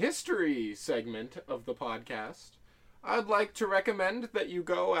rewriting history segment of the podcast, I'd like to recommend that you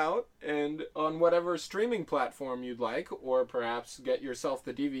go out and on whatever streaming platform you'd like, or perhaps get yourself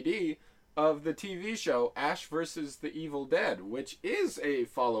the DVD of the TV show Ash vs. the Evil Dead, which is a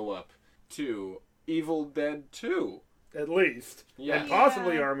follow-up to Evil Dead 2. At least. Yeah. And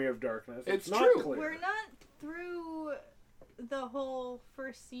possibly Army of Darkness. It's not true. clear. We're not through the whole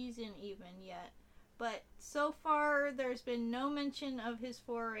first season even yet. But so far, there's been no mention of his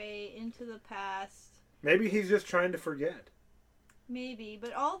foray into the past. Maybe he's just trying to forget. Maybe,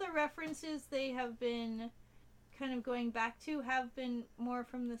 but all the references they have been kind of going back to have been more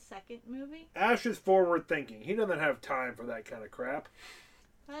from the second movie. Ash is forward thinking. He doesn't have time for that kind of crap.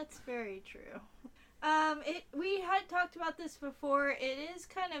 That's very true. We had talked about this before. It is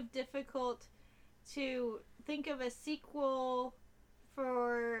kind of difficult to think of a sequel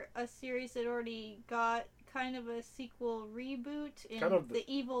for a series that already got kind of a sequel reboot in The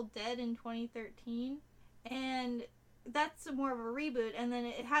Evil Dead in 2013. And that's more of a reboot, and then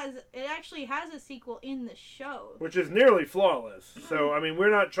it actually has a sequel in the show, which is nearly flawless. So I mean,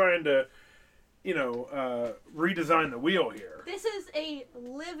 we're not trying to, redesign the wheel here. This is a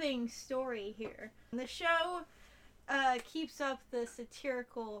living story here. The show keeps up the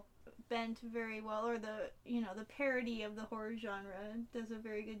satirical bent very well, or the parody of the horror genre does a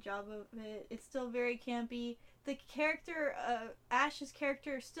very good job of it. It's still very campy. The character, Ash's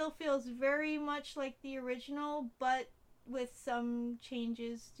character, still feels very much like the original, but with some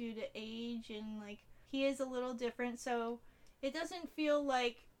changes due to age, and like he is a little different, so it doesn't feel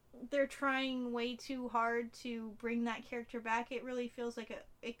like they're trying way too hard to bring that character back. It really feels like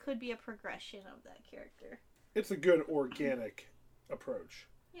it could be a progression of that character. It's a good organic approach.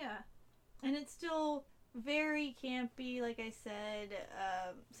 Yeah, and it's still very campy, like I said.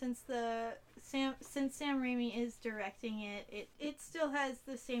 Since Sam Raimi is directing it still has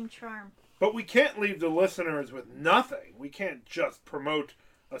the same charm. But we can't leave the listeners with nothing. We can't just promote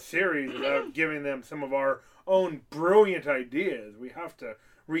a series without giving them some of our own brilliant ideas. We have to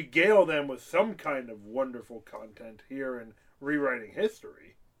regale them with some kind of wonderful content here in Rewriting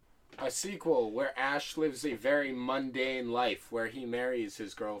History. A sequel where Ash lives a very mundane life, where he marries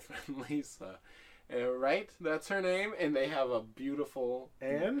his girlfriend Lisa. Right? That's her name, and they have a beautiful...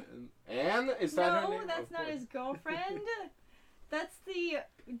 Anne? Anne? Is that her name? No, that's not his girlfriend. That's the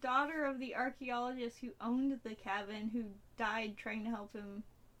daughter of the archaeologist who owned the cabin, who died trying to help him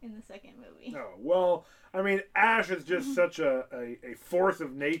in the second movie. Oh, well, I mean, Ash is just such a force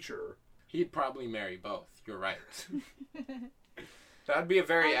of nature. He'd probably marry both. You're right. That'd be a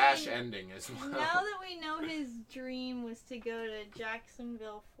very Ash ending as well. Now that we know his dream was to go to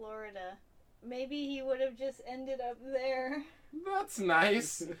Jacksonville, Florida, maybe he would have just ended up there. That's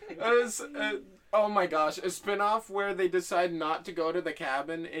nice. Oh my gosh, a spin-off where they decide not to go to the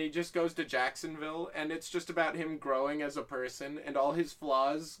cabin and he just goes to Jacksonville, and it's just about him growing as a person, and all his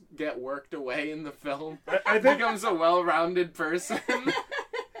flaws get worked away in the film. I think becomes a well-rounded person.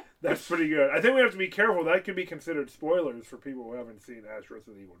 That's pretty good. I think we have to be careful. That could be considered spoilers for people who haven't seen Ash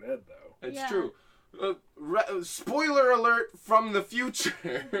vs. Evil Dead, though. It's true. Spoiler alert from the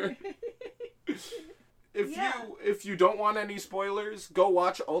future. If you don't want any spoilers, go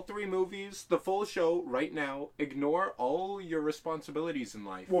watch all 3 movies, the full show right now. Ignore all your responsibilities in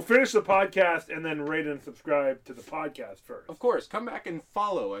life. We'll finish the podcast and then rate and subscribe to the podcast first. Of course, come back and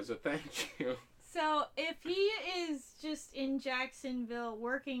follow as a thank you. So if he is just in Jacksonville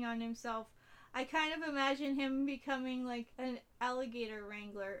working on himself, I kind of imagine him becoming like an alligator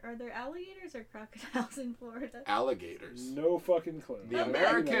wrangler. Are there alligators or crocodiles in Florida? Alligators. No fucking clue. The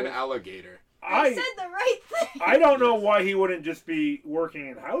American alligator. I said the right thing. I don't know why he wouldn't just be working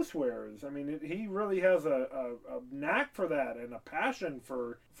in housewares. I mean, he really has a knack for that and a passion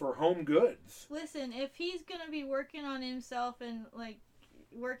for home goods. Listen, if he's going to be working on himself and like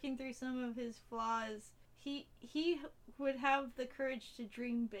working through some of his flaws, he would have the courage to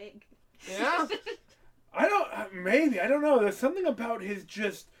dream big. Yeah. I don't know. There's something about his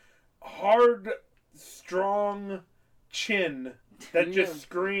just hard, strong chin that just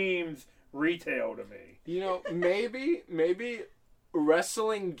screams retail to me. You know, maybe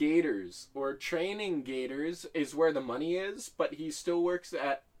wrestling gators or training gators is where the money is, but he still works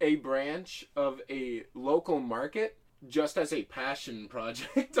at a branch of a local market just as a passion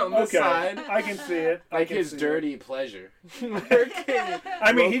project on the side. I can see it. Like his dirty pleasure.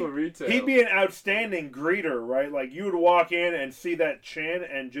 I mean, he'd be an outstanding greeter, right? Like, you would walk in and see that chin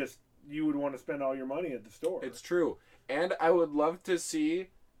and just, you would want to spend all your money at the store. It's true. And I would love to see,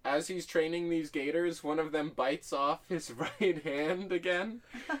 as he's training these gators, one of them bites off his right hand again.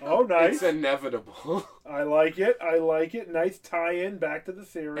 Oh, nice. It's inevitable. I like it. Nice tie-in back to the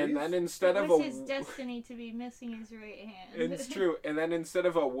series. And then instead it of was his destiny to be missing his right hand. It's true. And then instead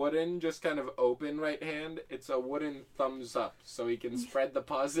of a wooden, just kind of open right hand, it's a wooden thumbs up, so he can spread the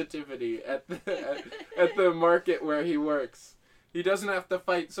positivity at the market where he works. He doesn't have to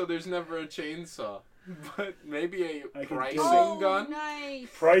fight, so there's never a chainsaw. But maybe a pricing gun? Nice.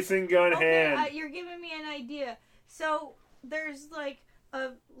 Pricing gun hand. You're giving me an idea. So there's like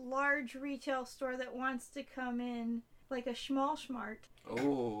a large retail store that wants to come in, like a Schmalschmart.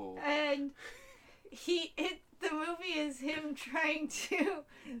 Oh. And the movie is him trying to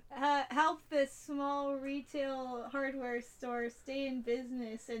help this small retail hardware store stay in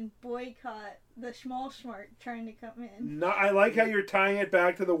business and boycott the Schmalschmart trying to come in. No, I like how you're tying it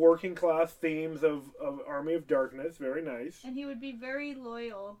back to the working class themes of Army of Darkness. Very nice. And he would be very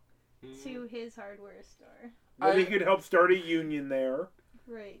loyal to his hardware store. Maybe he could help start a union there.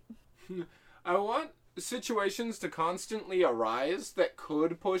 Right. I want situations to constantly arise that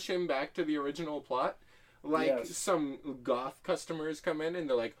could push him back to the original plot. Like, Yes. some goth customers come in and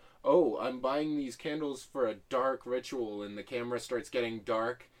they're like, oh, I'm buying these candles for a dark ritual, and the camera starts getting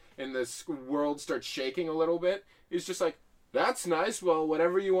dark and this world starts shaking a little bit. He's just like, that's nice. Well,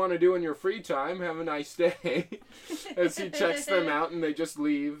 whatever you want to do in your free time, have a nice day. As he checks them out and they just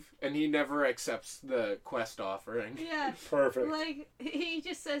leave, and he never accepts the quest offering. Yeah. Perfect. Like, he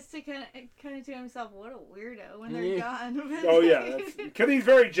just says to kind of to himself, what a weirdo, when they're gone. Oh, yeah. Because he's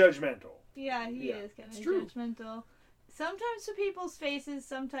very judgmental. Yeah, he Yeah, is kind it's of true. judgmental. Sometimes to people's faces,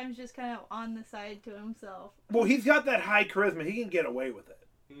 sometimes just kind of on the side to himself. Well, he's got that high charisma. He can get away with it.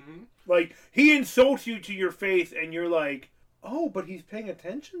 Mm-hmm. Like, he insults you to your face, and you're like, oh, but he's paying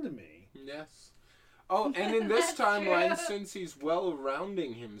attention to me. Yes. Oh, and in this That's timeline, true. since he's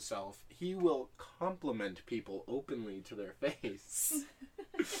well-rounding himself, he will compliment people openly to their face.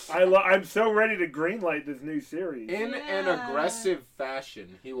 I'm so ready to greenlight this new series. In an Yeah. aggressive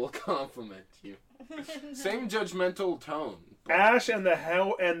fashion, he will compliment you. Same judgmental tone. but- Ash and the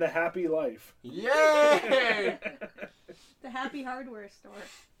happy life. Yay! The Happy Hardware Store.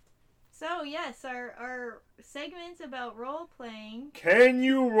 So, yes, our segments about role-playing. Can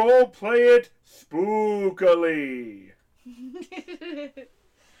you role play it spookily?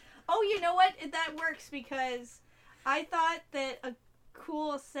 Oh, you know what? That works because I thought that a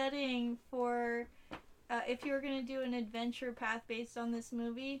cool setting for if you were going to do an adventure path based on this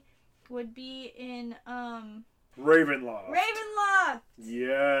movie would be in Ravenloft. Ravenloft.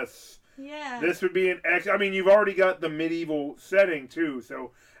 Yes. Yeah. This would be an I mean, you've already got the medieval setting too.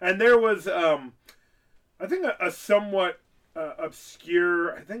 So, and there was, I think a somewhat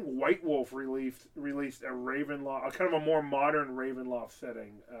obscure. I think White Wolf released a Ravenloft, a kind of a more modern Ravenloft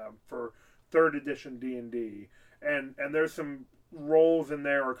setting for 3rd edition D&D, and there's some roles in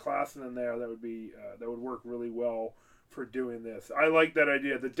there or classes in there that would work really well for doing this. I like that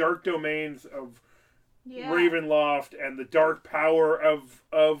idea. The dark domains of yeah. Ravenloft and the dark power of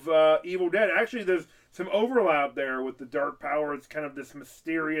Evil Dead. Actually, there's some overlap there with the dark power. It's kind of this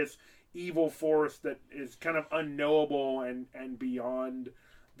mysterious evil force that is kind of unknowable and beyond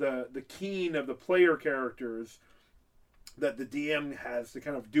the keen of the player characters, that the DM has to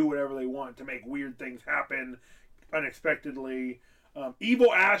kind of do whatever they want to make weird things happen unexpectedly.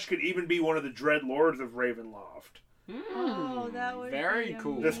 Evil Ash could even be one of the Dread Lords of Ravenloft. Oh, that would very be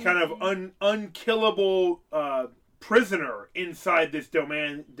cool. This kind of unkillable prisoner inside this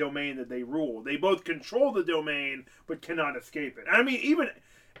domain that they rule. They both control the domain, but cannot escape it. I mean, even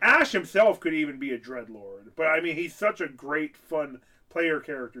Ash himself could even be a Dreadlord. But I mean, he's such a great, fun player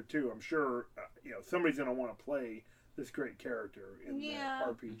character too. I'm sure somebody's going to want to play this great character in the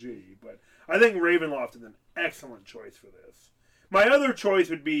RPG. But I think Ravenloft is an excellent choice for this. My other choice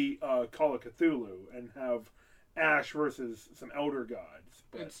would be Call of Cthulhu and have Ash versus some elder gods.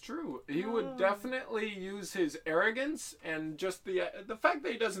 But It's true. He would definitely use his arrogance and just the fact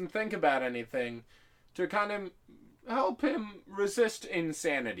that he doesn't think about anything to kind of help him resist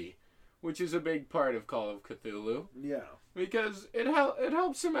insanity, which is a big part of Call of Cthulhu, yeah. because it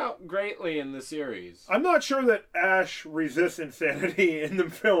helps him out greatly in the series. I'm not sure that Ash resists insanity in the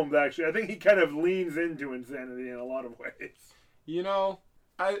films, actually. I think he kind of leans into insanity in a lot of ways. You know,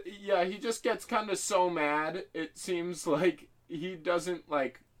 he just gets kind of so mad. It seems like he doesn't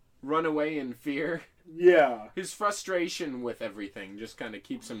run away in fear. Yeah. His frustration with everything just kind of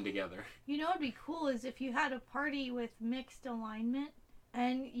keeps him together. You know what'd be cool is if you had a party with mixed alignment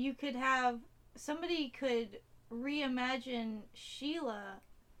and you could have somebody could reimagine Sheila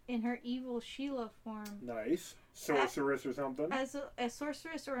in her evil Sheila form Nice. Sorceress or something. as a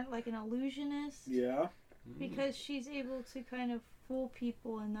sorceress or like an illusionist, Yeah. because she's able to kind of fool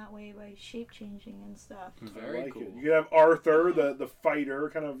people in that way by shape changing and stuff. Very I like cool. it. You could have Arthur, the fighter,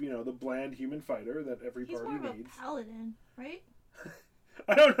 kind of, the bland human fighter that every He's party more of a needs. paladin, right?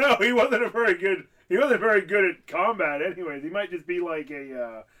 I don't know. He wasn't very good at combat anyways. He might just be like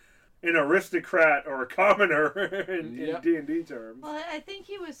an aristocrat or a commoner in Yep. D&D terms. Well, I think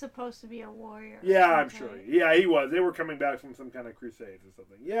he was supposed to be a warrior. Yeah, I'm okay. sure. Yeah, he was. They were coming back from some kind of crusades or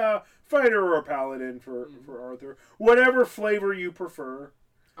something. Yeah, fighter or paladin for Arthur. Whatever flavor you prefer.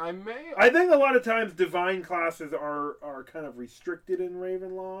 I I think a lot of times divine classes are kind of restricted in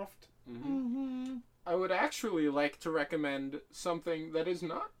Ravenloft. Mm-hmm. I would actually like to recommend something that is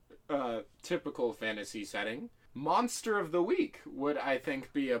not a typical fantasy setting. Monster of the Week would, I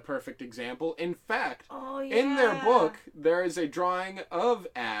think, be a perfect example. In fact, Oh, yeah. in their book, there is a drawing of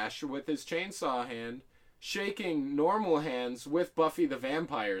Ash with his chainsaw hand shaking normal hands with Buffy the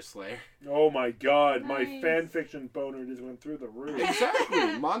Vampire Slayer. Oh my god, my Nice. fanfiction boner just went through the roof.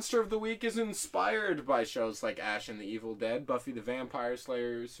 Exactly. Monster of the Week is inspired by shows like Ash and the Evil Dead, Buffy the Vampire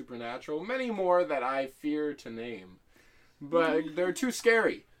Slayer, Supernatural, many more that I fear to name. But they're too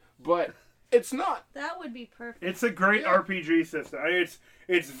scary. But it's not. That would be perfect. It's a great Yeah. RPG system. I mean,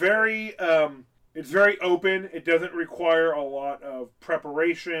 it's very open. It doesn't require a lot of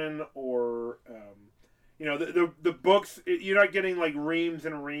preparation or the books. You're not getting like reams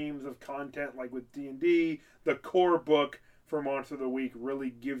and reams of content like with D&D. The core book for Monster of the Week really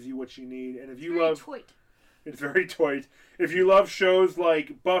gives you what you need. And if you Very love, toy. it's very toy. If you love shows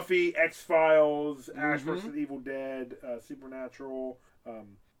like Buffy, X-Files, Ash vs. Evil Dead, Supernatural,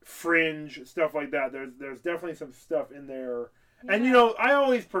 Fringe, stuff like that, there's definitely some stuff in there. And I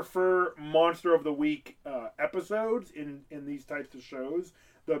always prefer Monster of the Week episodes in these types of shows.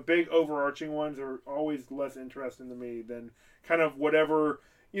 The big overarching ones are always less interesting to me than kind of whatever,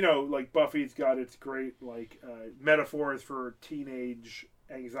 like Buffy's got its great metaphors for teenage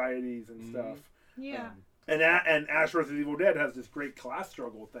anxieties and stuff. Yeah. And Ash vs. Evil Dead has this great class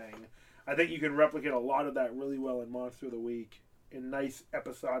struggle thing. I think you can replicate a lot of that really well in Monster of the Week in nice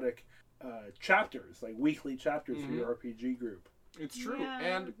episodic chapters, like weekly chapters for your RPG group. It's true. Yeah, that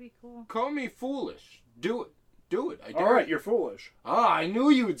And would be cool. call me foolish. Do it. Do it. I dare All right, you. you're foolish. Ah, I knew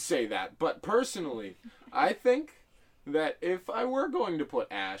you would say that. But personally, I think that if I were going to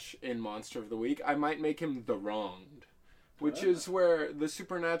put Ash in Monster of the Week, I might make him the Wronged, which is where the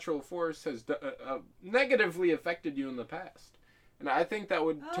supernatural force has negatively affected you in the past. And I think that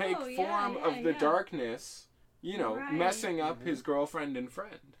would take form of the darkness, Right. messing up his girlfriend and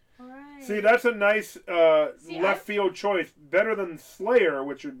friend. Right. See, that's a nice See, left field choice. Better than Slayer,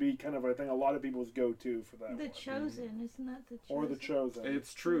 which would be kind of, I think, a lot of people's go-to for that The one. Chosen, isn't that the Chosen? Or The Chosen.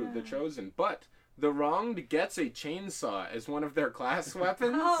 It's true, the Yeah. Chosen. But the Wronged gets a chainsaw as one of their class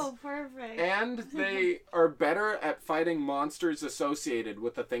weapons. Oh, perfect. And they are better at fighting monsters associated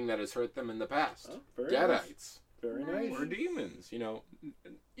with the thing that has hurt them in the past. Oh, very nice. Deadites. Very Nice. nice. Or demons,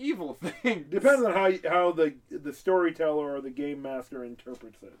 evil things. Depends on how the storyteller or the game master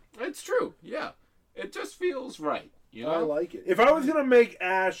interprets it. It's true, yeah. It just feels right, I like it. If I was gonna make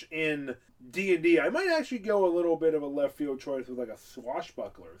Ash in D&D, I might actually go a little bit of a left field choice with like a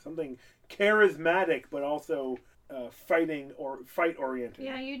swashbuckler, something charismatic but also fighting or fight oriented.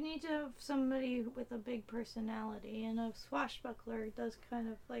 Yeah, you need to have somebody with a big personality, and a swashbuckler does kind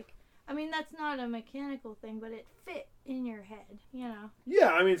of like. I mean, that's not a mechanical thing, but it fit in your head,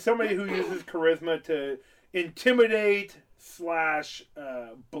 Yeah, I mean somebody who uses charisma to intimidate /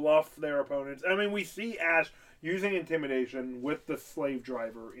 bluff their opponents. I mean, we see Ash using intimidation with the slave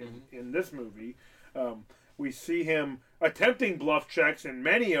driver in this movie. We see him attempting bluff checks in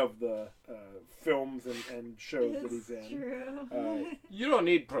many of the films and shows that he's in. True. You don't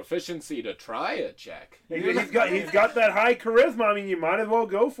need proficiency to try a check. He's got that high charisma. I mean, you might as well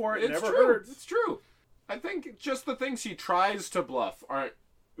go for it. It It's never true. hurts. It's true. I think just the things he tries to bluff aren't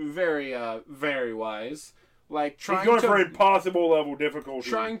very, very wise. Like He's trying going to for impossible level difficulty.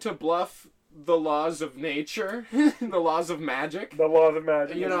 trying to bluff the laws of nature, the laws of magic. the laws of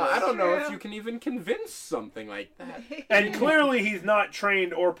magic. I don't know if True. you can even convince something like that. And clearly, he's not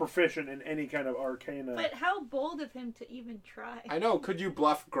trained or proficient in any kind of arcana. But how bold of him to even try. I know. Could you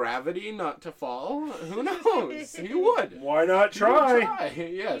bluff gravity not to fall? Who knows? He would. Why not He would try? try. You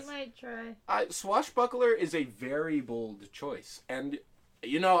Yes. might try. Swashbuckler is a very bold choice, and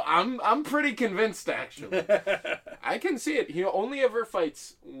I'm pretty convinced actually. I can see it. He only ever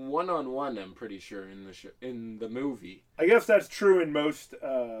fights 1-on-1. I'm pretty sure in the movie. I guess that's true in most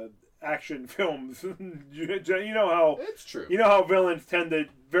action films. you know how It's true. villains tend to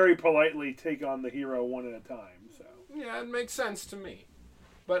very politely take on the hero one at a time. So Yeah, it makes sense to me.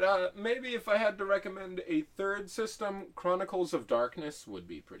 But maybe if I had to recommend a third system, Chronicles of Darkness would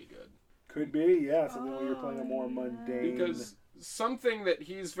be pretty good. could be, yeah, something where you're playing a more yeah. mundane. Because something that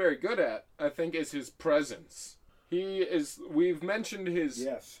he's very good at, I think, is his presence. We've mentioned his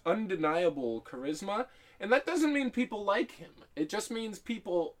yes, undeniable charisma, and that doesn't mean people like him. It just means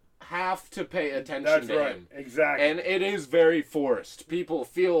people have to pay attention that's to right, him. exactly. And it is very forced. People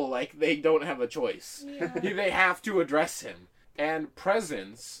feel like they don't have a choice. Yeah. They have to address him. And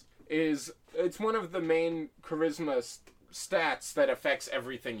presence it's one of the main charisma stats that affects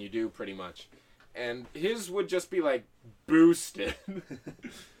everything you do, pretty much. And his would just be like boosted.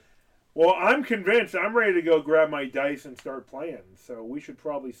 Well, I'm convinced. I'm ready to go grab my dice and start playing. So we should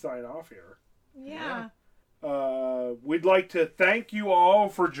probably sign off here. Yeah. We'd like to thank you all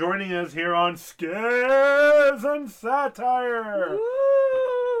for joining us here on Scares and Satire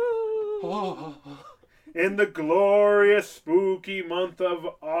in the glorious spooky month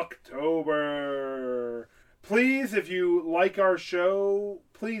of October. Please, if you like our show,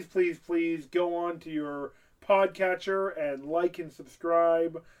 please go on to your podcatcher and like and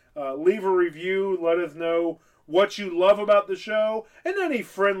subscribe. Leave a review. Let us know what you love about the show and any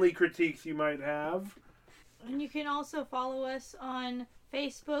friendly critiques you might have. And you can also follow us on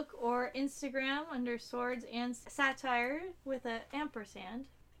Facebook or Instagram under Swords and Satire with an ampersand.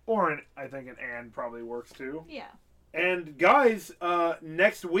 Or I think an and probably works too. Yeah. And guys,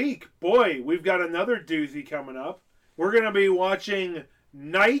 next week, boy, we've got another doozy coming up. We're going to be watching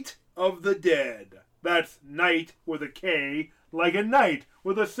Night of the Dead. That's Night with a K, like a knight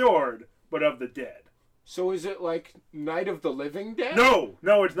with a sword, but of the dead. So is it like Night of the Living Dead? No,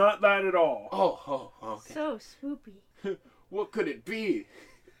 it's not that at all. Oh, okay. So spoopy. What could it be?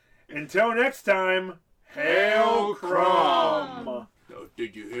 Until next time, Hail Crom! Oh,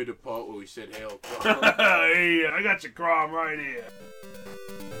 did you hear the part where we said Hail Crom? Hey, I got your Crom right here.